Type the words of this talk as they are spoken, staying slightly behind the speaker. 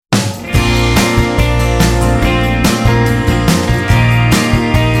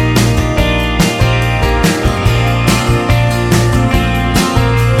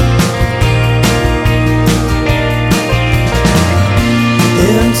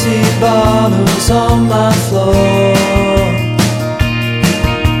bottles on my floor,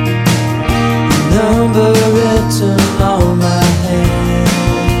 number written on my hand.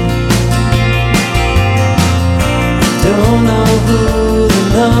 Don't know who the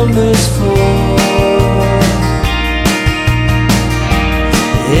number's for,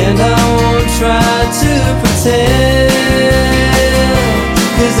 and I won't try to pretend,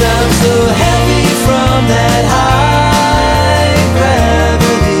 'cause I'm so heavy from that high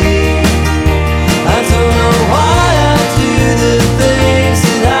gravity. I don't know why I do the things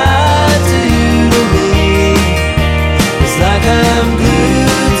that I do to me. It's like I'm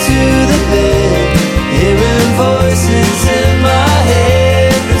glued to the bed, hearing voices in my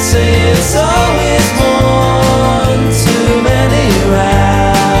head that say it's always one too many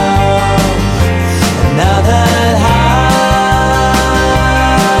rounds. And now that high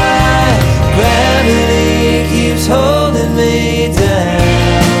gravity keeps holding me down.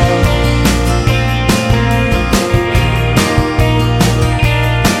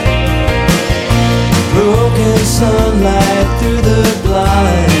 Broken sunlight through the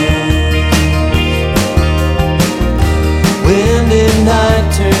blinds, wind and night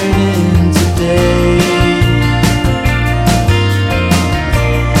turn into day.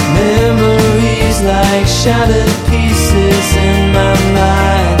 Memories like shattered pieces in my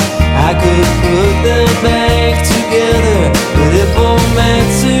mind. I could put them back together, but it won't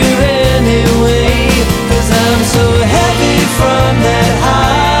matter anyway, 'cause I'm so heavy from that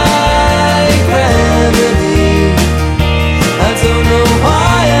high gravity. I don't know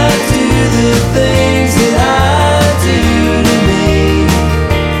why I do the things that I do to me.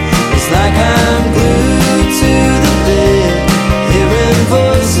 It's like I'm glued to the bed, hearing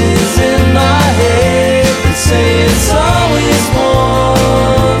voices in my head that say it's always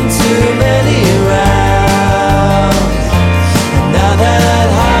one too many rounds. And now that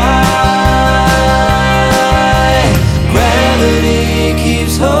high gravity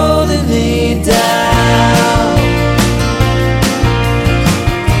keeps holding me down.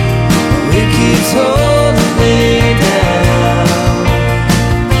 It keeps holding me down.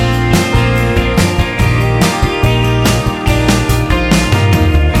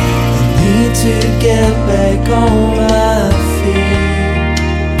 I need to get back on my feet.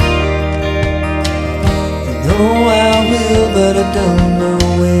 I know I will, but I don't know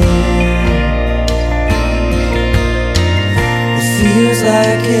when. It feels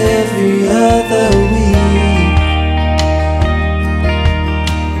like every